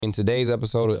In today's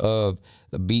episode of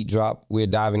The Beat Drop, we're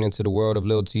diving into the world of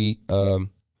Lil T,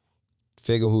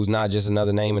 figure who's not just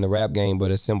another name in the rap game, but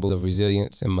a symbol of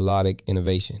resilience and melodic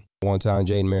innovation. One-time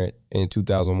Jay Merit in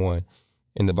 2001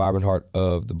 in the vibrant heart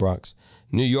of the Bronx.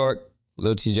 New York,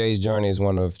 Lil Tjay's journey is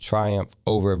one of triumph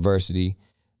over adversity,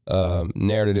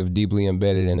 narrative deeply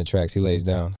embedded in the tracks he lays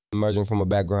down. Emerging from a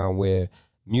background where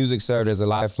music served as a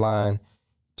lifeline,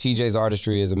 Tjay's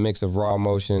artistry is a mix of raw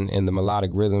emotion and the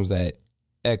melodic rhythms that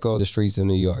echo the streets of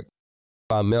New York.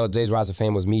 Mel J's rise to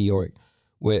fame was meteoric,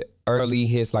 with early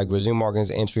hits like Regime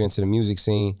Morgan's entry into the music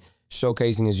scene,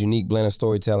 showcasing his unique blend of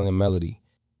storytelling and melody.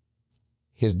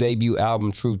 His debut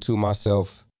album, True to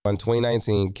Myself, in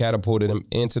 2019, catapulted him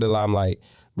into the limelight,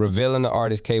 revealing the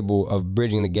artist capable of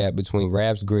bridging the gap between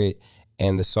rap's grit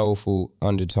and the soulful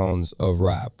undertones of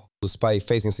rap. Despite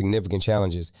facing significant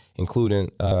challenges, including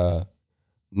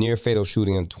near-fatal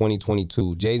shooting in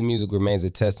 2022, Jay's music remains a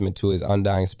testament to his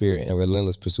undying spirit and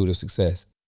relentless pursuit of success.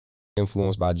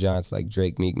 Influenced by giants like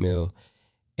Drake, Meek Mill,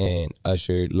 and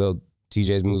Usher, Lil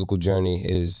Tjay's musical journey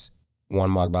is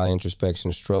one marked by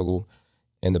introspection, struggle,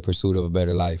 and the pursuit of a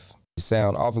better life. His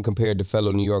sound, often compared to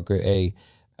fellow New Yorker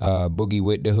Boogie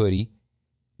with the Hoodie,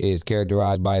 is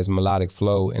characterized by its melodic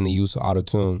flow and the use of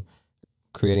auto-tune,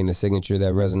 creating a signature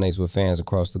that resonates with fans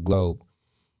across the globe.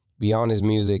 Beyond his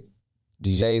music,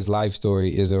 Tjay's life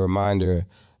story is a reminder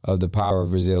of the power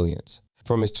of resilience.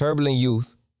 From his turbulent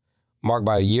youth, marked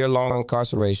by a year-long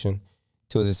incarceration,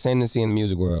 to his ascendancy in the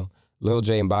music world, Lil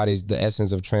J embodies the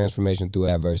essence of transformation through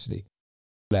adversity.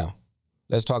 Now,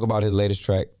 let's talk about his latest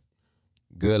track,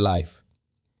 Good Life.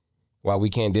 While we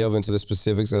can't delve into the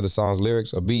specifics of the song's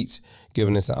lyrics or beats,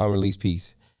 given it's an unreleased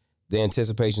piece, the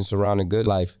anticipation surrounding Good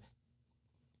Life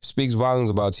speaks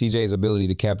volumes about Tjay's ability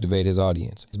to captivate his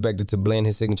audience. Expected to blend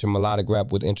his signature melodic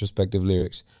rap with introspective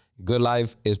lyrics. Good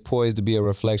Life is poised to be a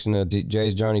reflection of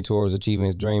Jay's journey towards achieving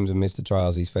his dreams amidst the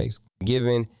trials he's faced.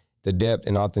 Given the depth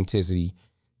and authenticity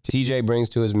Tjay brings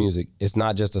to his music, it's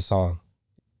not just a song.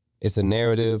 It's a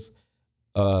narrative,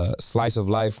 slice of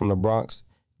life from the Bronx,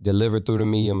 delivered through the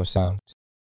medium of sound.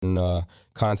 In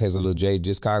context of Lil Jay's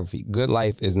discography, Good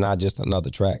Life is not just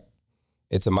another track.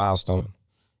 It's a milestone.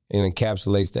 It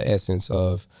encapsulates the essence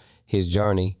of his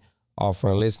journey,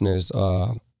 offering listeners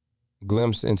a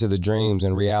glimpse into the dreams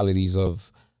and realities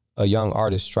of a young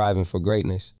artist striving for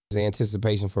greatness. The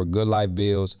anticipation for Good Life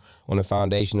builds on the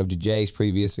foundation of Jay's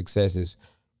previous successes,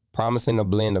 promising a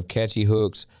blend of catchy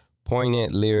hooks,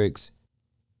 poignant lyrics,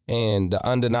 and the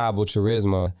undeniable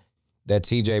charisma that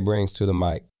Tjay brings to the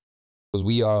mic. As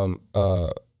we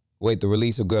wait the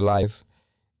release of Good Life,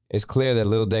 it's clear that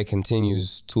Lil Day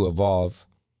continues to evolve,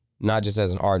 not just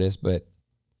as an artist, but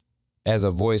as a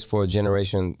voice for a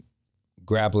generation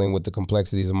grappling with the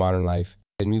complexities of modern life.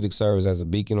 His music serves as a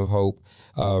beacon of hope,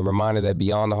 a reminder that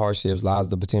beyond the hardships lies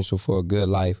the potential for a good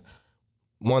life,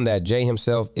 one that Jay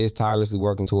himself is tirelessly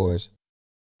working towards.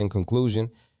 In conclusion,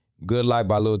 Good Life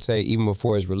by Lil Tay, even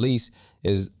before its release,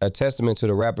 is a testament to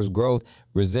the rapper's growth,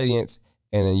 resilience,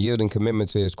 and unyielding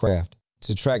commitment to his craft. It's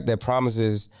a track that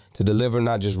promises to deliver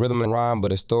not just rhythm and rhyme,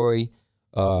 but a story,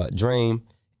 dream,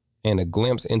 and a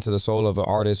glimpse into the soul of an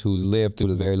artist who's lived through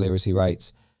the very lyrics he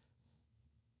writes.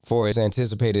 For its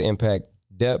anticipated impact,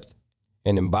 depth,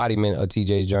 and embodiment of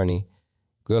Tjay's journey,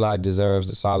 Good Life deserves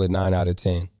a solid 9 out of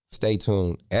 10. Stay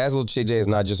tuned, as Lil Tjay is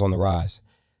not just on the rise.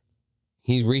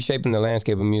 He's reshaping the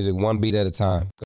landscape of music one beat at a time.